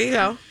on earth. There you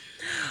go.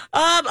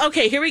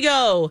 Okay, here we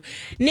go.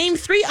 Name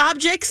 3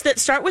 objects that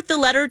start with the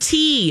letter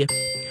T.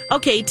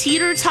 Okay,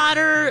 teeter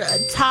totter,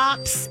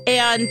 tops,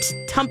 and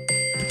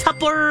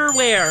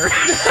Tupperware.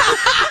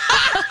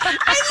 I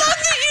love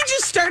that you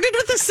just started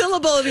with a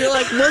syllable and you're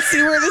like, we'll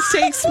see where this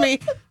takes me.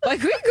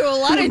 Like, we can go a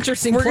lot of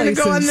interesting We're going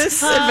places. to go on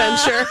this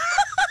adventure.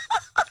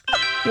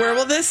 Where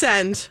will this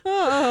end?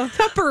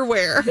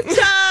 Tupperware.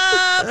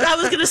 I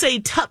was going to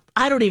say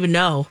I don't even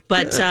know,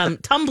 but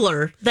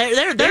Tumblr. There's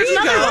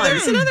another one.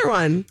 There's another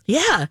one.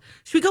 Yeah.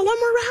 Should we go one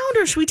more round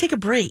or should we take a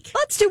break?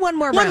 Let's do one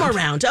more round. One more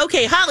round.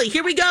 Okay, Holly,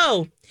 here we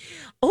go.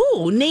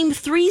 Oh, name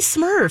 3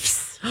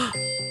 Smurfs.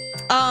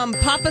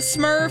 Papa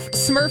Smurf,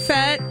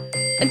 Smurfette.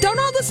 And don't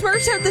all the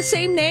Smurfs have the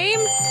same name?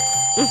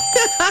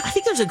 I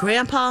think there's a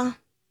grandpa.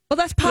 Well,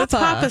 that's Papa. That's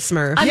Papa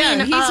Smurf. I mean,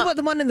 he's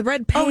the one in the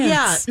red pants. Oh,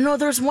 yeah. No,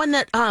 there's one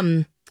that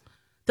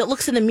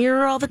looks in the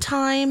mirror all the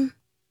time.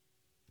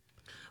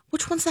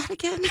 Which one's that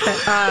again?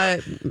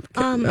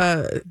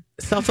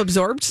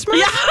 Self-absorbed Smurf?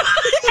 Yeah.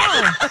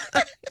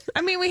 Oh.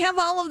 I mean, we have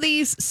all of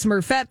these.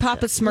 Smurfette,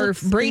 Papa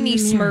Smurf, Brainy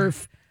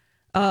Smurf.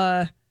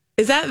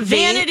 Is that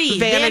Vanity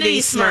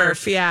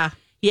Smurf? Yeah.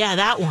 Yeah,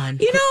 that one.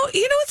 You know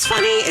what's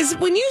funny is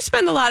when you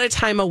spend a lot of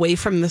time away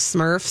from the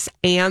Smurfs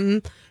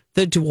and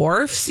the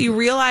dwarfs, you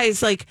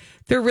realize like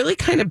they're really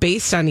kind of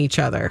based on each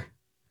other.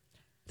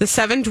 The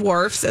 7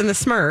 dwarfs and the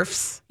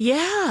Smurfs.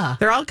 Yeah.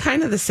 They're all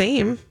kind of the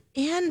same.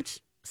 And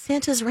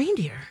Santa's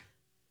reindeer.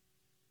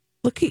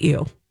 Look at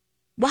you.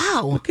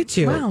 Wow. Look at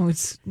you. Wow,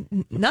 it's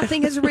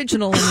nothing is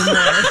original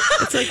anymore.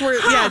 It's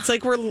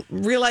like we're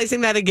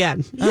realizing that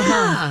again.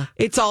 Yeah.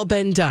 It's all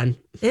been done.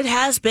 It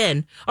has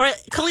been. All right,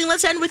 Colleen,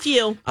 let's end with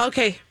you.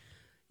 Okay.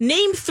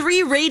 Name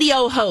 3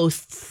 radio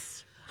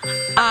hosts.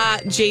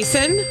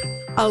 Jason,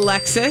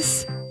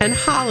 Alexis, and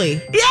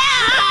Holly. Yeah!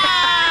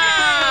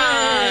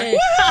 Woo!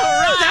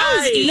 That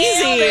was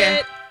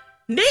easy.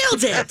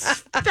 Nailed it.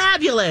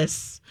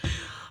 Fabulous.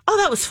 Oh,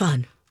 that was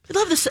fun. I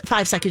love this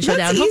 5-second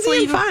showdown. That's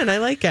easy and fun. I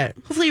like it.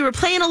 Hopefully you were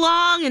playing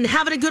along and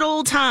having a good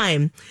old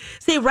time.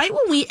 Say, right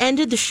when we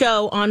ended the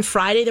show on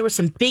Friday, there was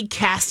some big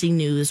casting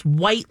news.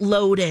 White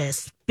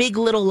Lotus, Big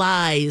Little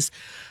Lies.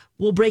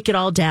 We'll break it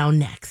all down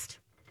next.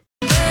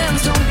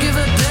 Saw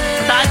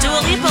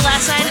Dua Lipa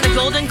last night at the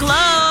Golden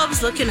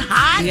Globes, looking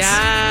hot.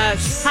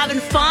 Yes. Having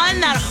fun.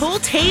 That whole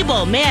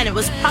table, man, it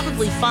was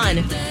probably fun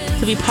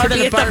to be part of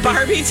the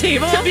Barbie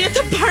table. To be at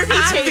the Barbie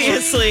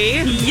Obviously.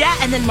 table. Yeah,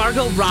 and then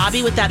Margot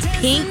Robbie with that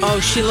pink.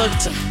 Oh, she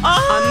looked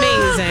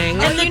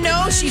amazing. And you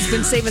know she's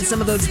been saving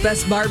some of those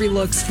best Barbie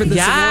looks for this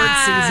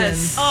award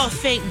season. Oh,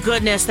 thank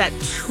goodness. That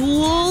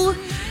tulle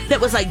that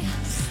was like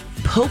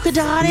polka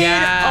dotted.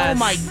 Yes. Oh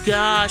my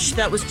gosh,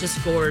 that was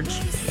just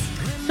gorgeous.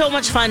 So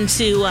much fun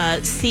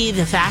to see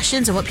the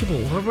fashions and what people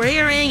were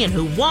wearing and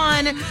who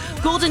won.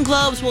 Golden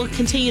Globes will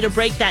continue to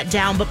break that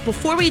down. But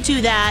before we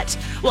do that,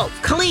 well,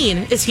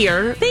 Colleen is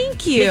here.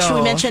 Thank you. Make sure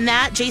we mention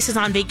that. Jason's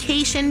on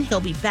vacation.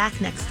 He'll be back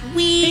next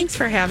week. Thanks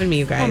for having me,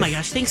 you guys. Oh my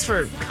gosh, thanks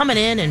for coming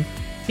in and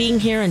being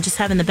here and just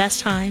having the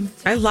best time.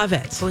 I love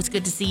it. It's always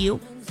good to see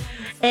you.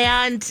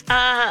 And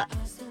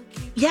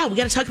yeah, we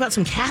got to talk about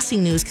some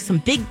casting news, some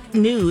big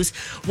news.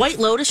 White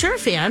Lotus, you're a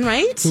fan,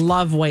 right?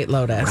 Love White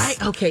Lotus.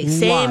 Right? Okay,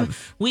 same.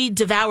 Love. We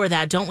devour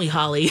that, don't we,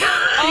 Holly?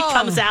 It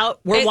comes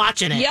out, we're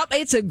watching it. Yep,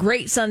 it's a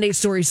great Sunday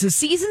story. So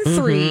season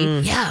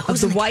 3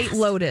 of The White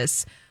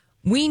Lotus.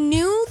 We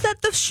knew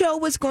that the show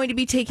was going to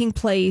be taking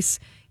place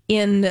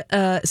in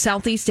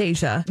Southeast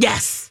Asia.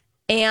 Yes.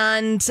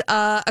 And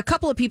a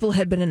couple of people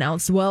had been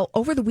announced. Well,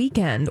 over the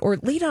weekend or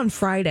late on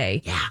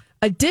Friday. Yeah.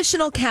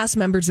 Additional cast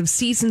members of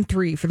season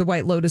 3 for The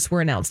White Lotus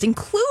were announced,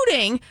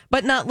 including,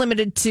 but not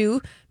limited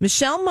to,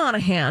 Michelle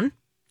Monaghan,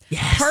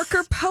 Yes.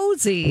 Parker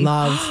Posey,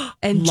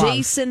 and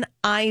Jason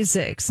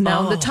Isaacs.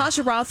 Now,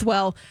 Natasha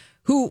Rothwell,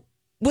 who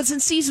was in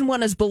season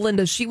 1 as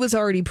Belinda, she was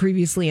already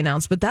previously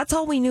announced, but that's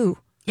all we knew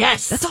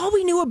Yes. That's all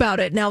we knew about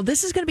it. Now,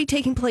 this is going to be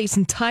taking place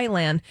in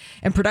Thailand,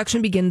 and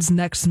production begins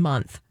next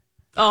month.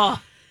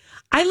 Oh,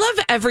 I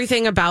love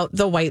everything about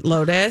the White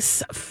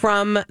Lotus,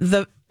 from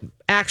the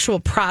actual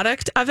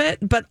product of it,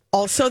 but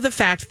also the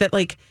fact that,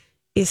 like,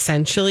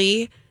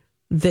 essentially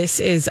this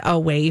is a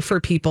way for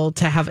people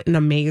to have an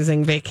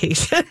amazing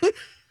vacation.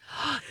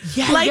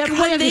 yeah. Like,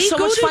 when they so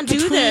go much to fun do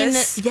between,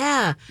 this,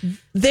 yeah,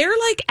 they're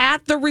like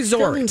at the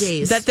resort Filming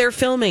days. that they're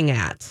filming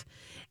at.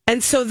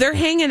 And so they're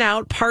hanging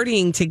out,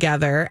 partying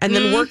together, and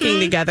then working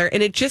together.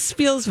 And it just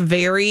feels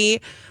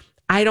very,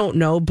 I don't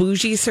know,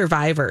 bougie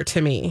Survivor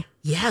to me.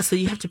 yeah. So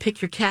you have to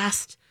pick your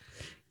cast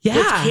Yeah.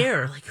 with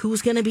care. Like,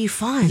 who's going to be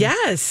fun?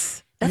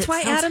 Yes. That's it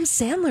why sounds- Adam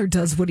Sandler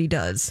does what he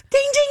does.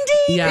 Ding, ding,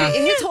 ding. Yeah.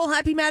 And his whole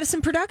Happy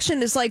Madison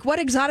production is like, what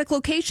exotic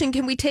location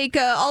can we take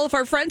all of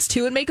our friends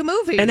to and make a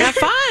movie? And have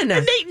fun.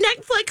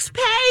 Netflix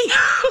pay.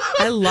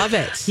 I love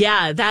it.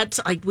 Yeah, that's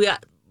like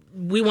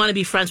we want to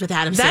be friends with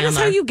Adam Sandler. That is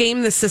how you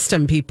game the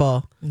system,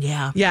 people.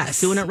 Yeah. Yes.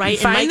 Doing it right. You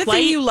find and the Mike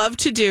thing White, you love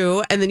to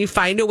do, and then you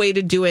find a way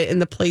to do it in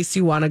the place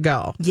you want to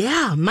go.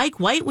 yeah, Mike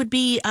White would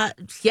be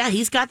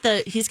he's got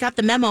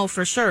the memo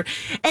for sure.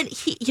 And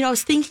he, I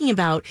was thinking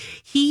about,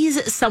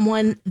 he's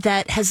someone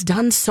that has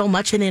done so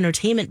much in the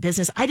entertainment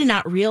business. I did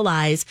not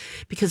realize,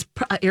 because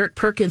Eric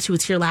Perkins, who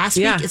was here last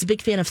Yeah. week, is a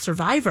big fan of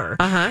Survivor.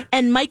 Uh-huh.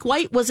 And Mike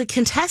White was a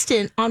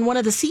contestant on one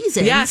of the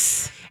seasons.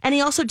 Yes. And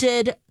he also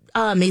did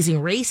Amazing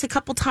Race a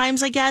couple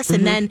times, I guess.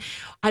 And then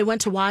I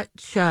went to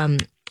watch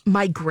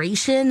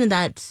Migration,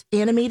 that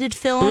animated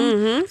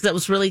film. 'Cause that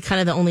was really kind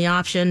of the only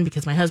option,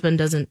 because my husband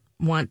doesn't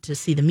want to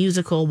see the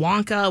musical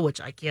Wonka, which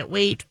I can't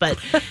wait. But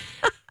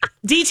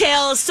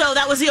details. So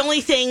that was the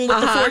only thing with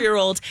the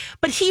 4-year-old.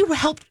 But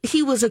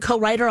he was a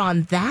co-writer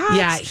on that.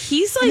 Yeah,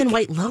 he's like, and then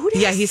White Lotus.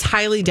 yeah, he's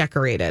highly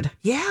decorated.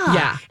 Yeah.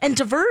 Yeah. And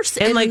diverse.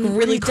 In like really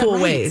really cool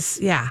diverse. ways.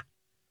 Yeah.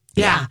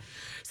 Yeah.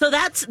 So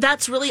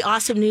that's really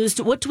awesome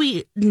news. What do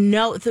we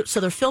know? So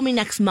they're filming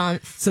next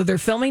month. So they're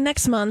filming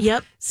next month.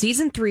 Yep.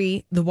 Season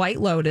 3, The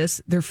White Lotus.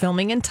 They're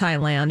filming in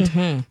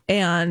Thailand.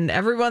 And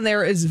everyone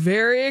there is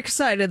very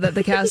excited that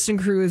the cast and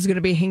crew is going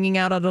to be hanging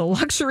out at a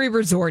luxury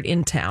resort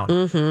in town.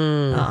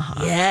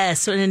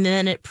 Yes. And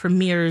then it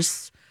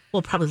premieres,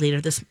 well, probably later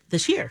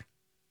this year.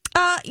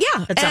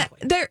 Yeah. At some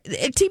point. They're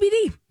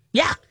TBD.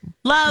 Yeah.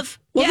 Love.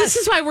 Well, Yes. this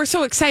is why we're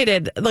so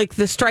excited. Like,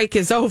 the strike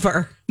is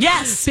over.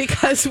 Yes.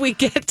 Because we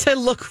get to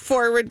look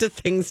forward to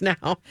things now.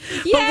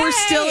 But we're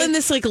still in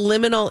this like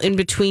liminal in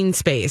between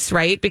space,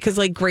 right? Because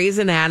like Grey's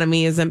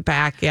Anatomy isn't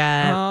back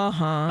yet.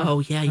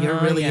 Oh, yeah. You're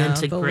really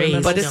into the Grace.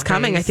 limit. But it's don't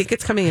coming. you? I think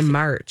it's coming in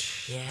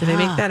March. Did I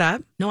make that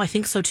up? No, I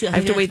think so too. I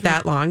have to wait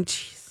that long.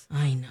 Jeez.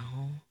 I know.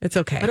 It's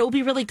okay. But it will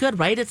be really good,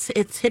 right?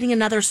 It's hitting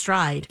another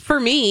stride. For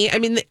me, I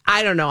mean,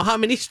 I don't know how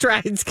many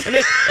strides can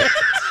it hit.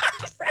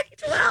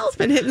 Well, It's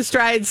been hitting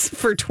strides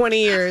for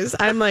 20 years.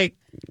 I'm like,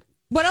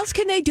 What else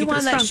can they do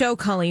on that show,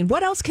 Colleen?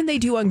 What else can they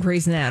do on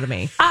Grey's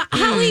Anatomy?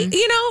 Holly,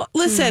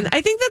 listen,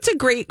 I think that's a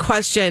great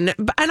question.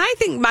 And I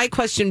think my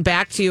question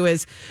back to you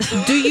is,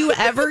 do you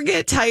ever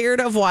get tired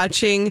of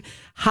watching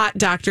hot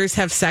doctors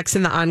have sex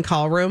in the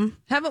on-call room?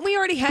 Haven't we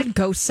already had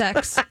ghost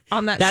sex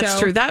on that show? That's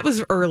true. That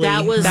was early.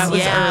 that was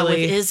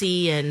early. with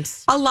Izzy and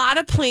A lot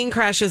of plane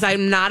crashes.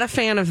 I'm not a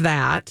fan of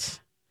that.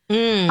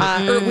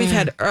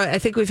 I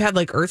think we've had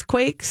like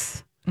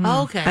earthquakes.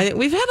 Oh, okay. I think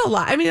we've had a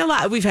lot. I mean, a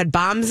lot. We've had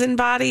bombs in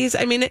bodies.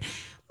 I mean,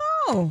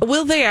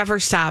 will they ever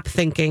stop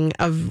thinking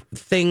of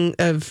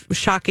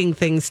shocking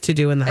things to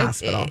do in the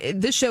hospital?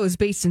 This show is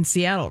based in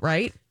Seattle,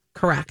 right?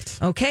 Correct.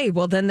 Okay,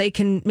 well then they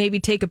can maybe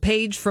take a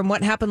page from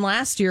what happened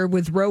last year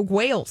with rogue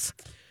whales.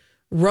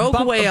 Whales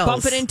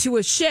bumping into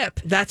a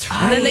ship. That's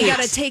right. And then they got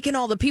to take in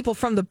all the people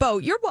from the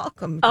boat. You're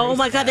welcome. Oh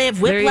my God, they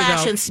have There you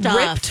whiplash go. and stuff.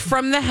 Ripped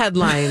from the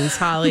headlines,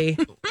 Holly.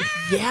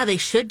 Yeah, they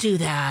should do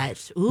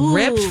that. Ooh.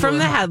 Ripped from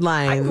the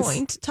headlines. I'm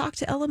going to talk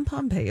to Ellen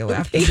Pompeo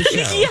after the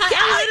show. Yeah,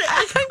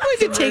 I'm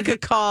going to take a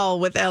call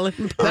with Ellen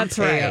Pompeo. That's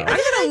right. I'm going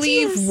to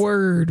leave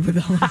word with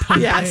Ellen Pompeo.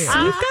 Yes,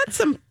 we've got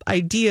some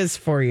ideas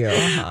for you.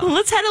 Well,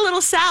 let's head a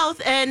little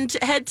south and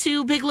head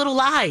to Big Little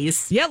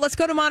Lies. Yeah, let's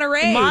go to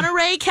Monterey.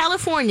 Monterey,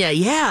 California.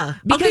 Yeah.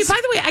 Okay, by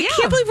the way, I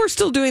can't believe we're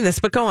still doing this,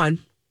 but go on.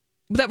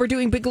 That we're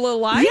doing Big Little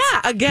Lies?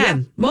 Yeah,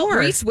 again. Well, More.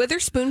 Reese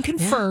Witherspoon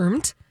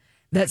confirmed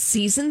that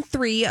season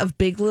 3 of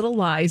Big Little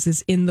Lies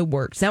is in the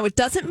works. Now, it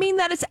doesn't mean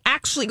that it's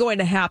actually going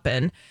to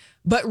happen,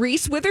 but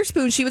Reese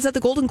Witherspoon, she was at the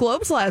Golden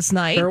Globes last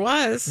night. There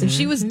was. And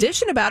she was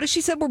dishing about it.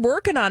 She said, we're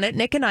working on it.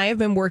 Nick and I have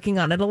been working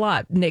on it a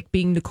lot. Nick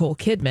being Nicole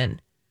Kidman.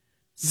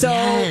 So,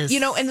 Yes.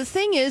 and the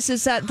thing is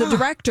that the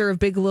director of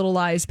Big Little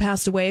Lies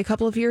passed away a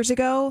couple of years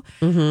ago.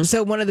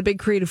 So one of the big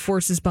creative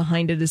forces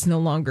behind it is no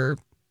longer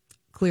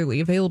clearly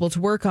available to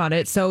work on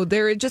it. So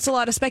there is just a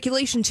lot of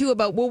speculation, too,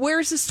 about, well,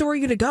 where's the story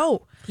going to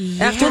go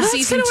after Well, that's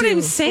season kind of 2? what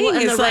I'm saying. Well,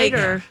 and is the like,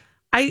 writer-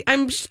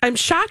 I'm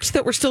shocked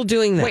that we're still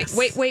doing this.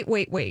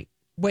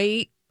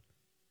 Wait.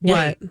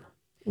 What?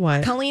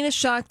 What? Colleen is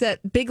shocked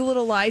that Big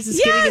Little Lies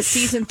is getting a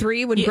season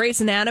 3 when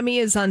Grey's Anatomy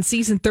is on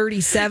season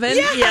 37.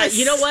 Yes. Yeah,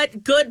 you know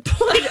what? Good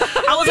point.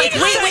 I was like,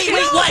 wait,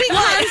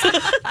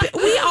 what?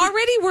 We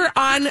already were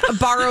on a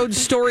borrowed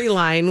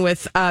storyline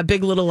with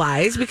Big Little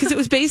Lies because it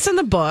was based on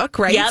the book,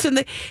 right? Yep. So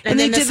and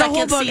they did the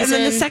whole book, and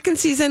then the second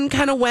season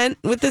kind of went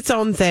with its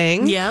own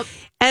thing. Yep.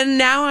 And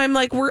now I'm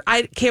like,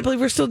 I can't believe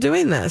we're still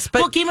doing this.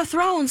 But well, Game of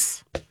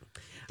Thrones,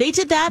 they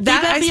did that. They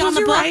better be on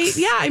the books. Right.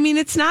 Yeah, I mean,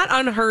 it's not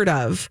unheard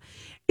of.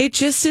 It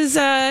just is.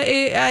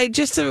 I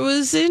just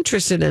was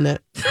interested in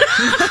it.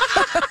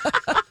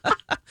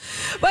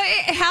 But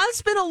it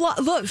has been a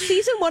lot. Look,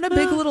 season 1 of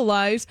Big Little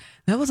Lies,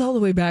 that was all the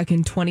way back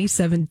in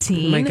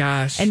 2017. Oh my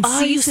gosh! And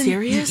are you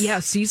serious? Yeah,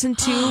 season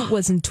 2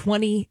 was in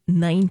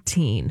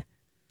 2019.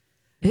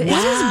 This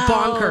is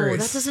bonkers.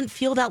 That doesn't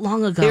feel that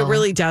long ago. It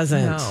really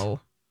doesn't.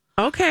 No.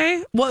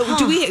 Okay. Well,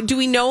 do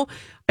we know?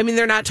 I mean,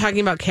 they're not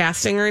talking about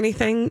casting or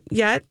anything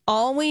yet.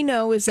 All we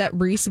know is that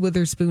Reese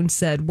Witherspoon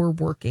said we're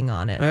working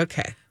on it.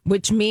 Okay.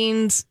 Which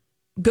means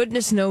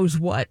goodness knows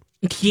what.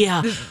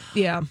 Yeah.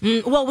 Yeah.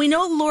 Well, we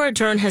know Laura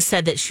Dern has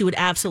said that she would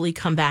absolutely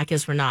come back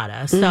as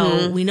Renata.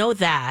 So we know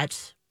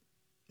that.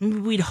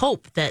 We'd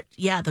hope that,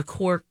 the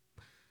core.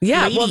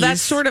 Yeah. ladies, well, that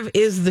sort of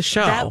is the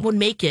show. That would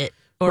make it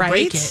or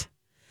break it.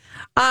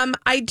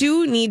 I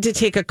do need to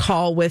take a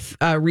call with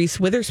Reese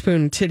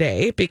Witherspoon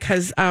today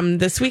because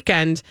this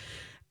weekend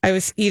I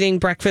was eating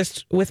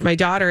breakfast with my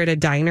daughter at a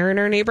diner in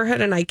our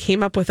neighborhood, and I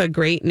came up with a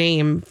great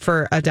name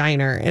for a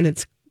diner, and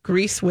it's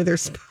Grease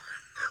Witherspoon.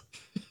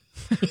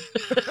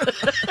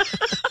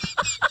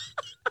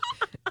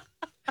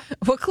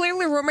 Well,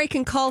 clearly we're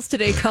making calls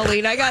today,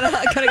 Colleen. I gotta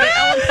get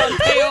Ellen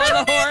Pompeo on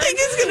the horn. I think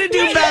it's gonna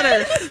do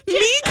better.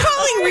 Me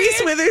calling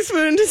Reese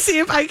Witherspoon to see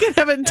if I can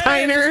have a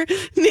diner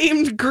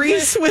named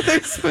Grease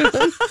Witherspoon,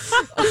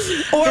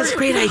 or That's a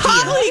great idea.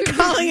 Holly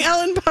calling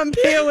Ellen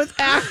Pompeo with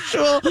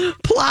actual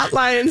plot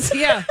lines.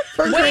 Yeah,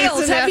 for Grey's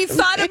whales. Have you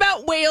Anatomy. thought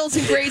about whales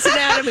in Grey's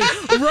Anatomy?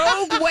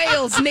 Rogue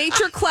whales,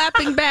 nature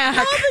clapping back.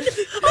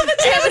 All the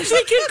damage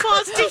we can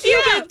cause to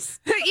humans.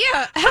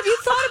 Yeah. Have you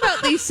thought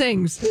about these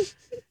things?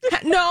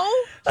 No.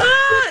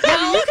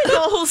 Well, you could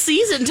go a whole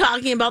season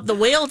talking about the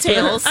whale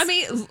tails. I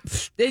mean,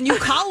 and you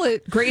call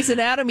it Grey's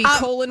Anatomy :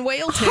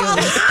 whale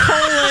tails.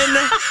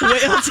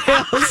 Whale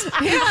tails.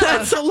 Yeah.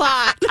 That's a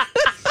lot.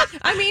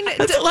 I mean,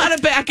 That's a lot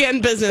of back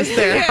end business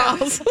there. Yeah.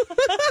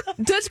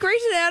 Does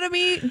Grey's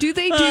Anatomy, do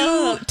they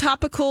do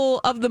topical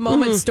of the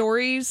moment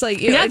stories?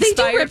 Like, Yeah, they do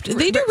inspired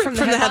rip from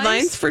the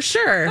headlines for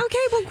sure. Okay,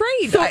 well,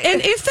 great. So,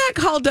 and if that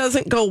call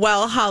doesn't go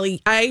well,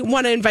 Holly, I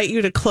want to invite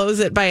you to close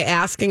it by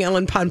asking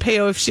Ellen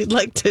Pompeo if she'd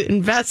like to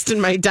invest in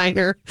my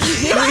diner.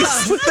 Sure,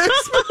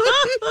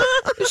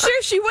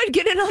 she would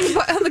get in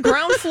on the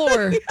ground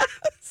floor.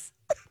 Yes.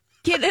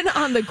 Get in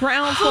on the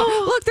ground floor.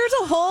 Look, there's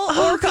a whole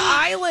Orca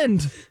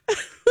Island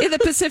in the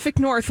Pacific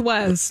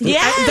Northwest.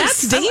 Yes.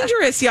 That's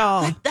dangerous,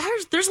 y'all.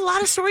 There's a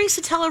lot of stories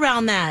to tell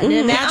around that and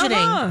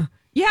imagining.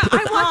 Yeah,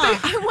 I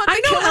want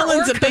the know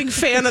Ellen's a big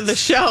fan of the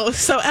show,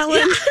 so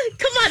Ellen.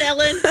 Come on,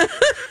 Ellen.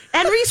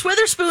 And Reese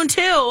Witherspoon,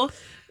 too.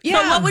 Yeah.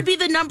 But what would be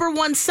the number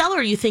one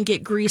seller, you think,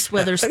 at Grease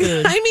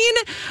Witherspoon? I mean,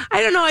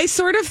 I don't know. I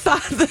sort of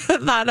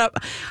thought up.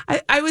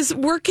 I was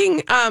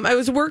working, I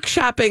was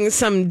workshopping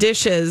some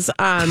dishes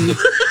last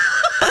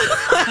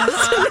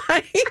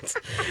night,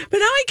 but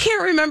now I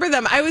can't remember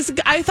them. I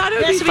thought it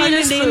would be fun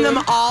to name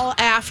them all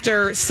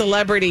after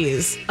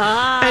celebrities.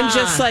 And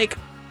just like,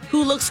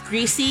 who looks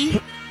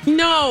greasy?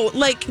 No,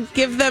 like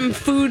give them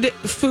food,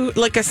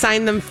 like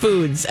assign them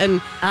foods and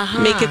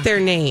make it their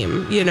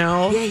name, you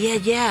know?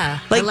 Yeah.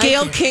 Like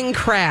Gail King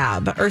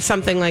Crab or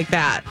something like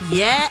that.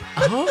 Yeah.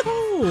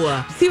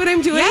 Oh. See what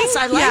I'm doing? Yes,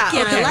 I like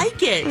it. Okay. I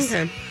like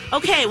it.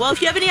 Okay, well,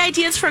 if you have any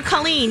ideas for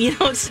Colleen,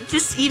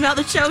 just email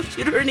the show,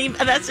 shoot her a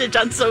message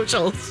on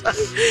socials.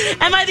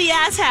 Am I the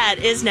Asshat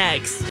is next.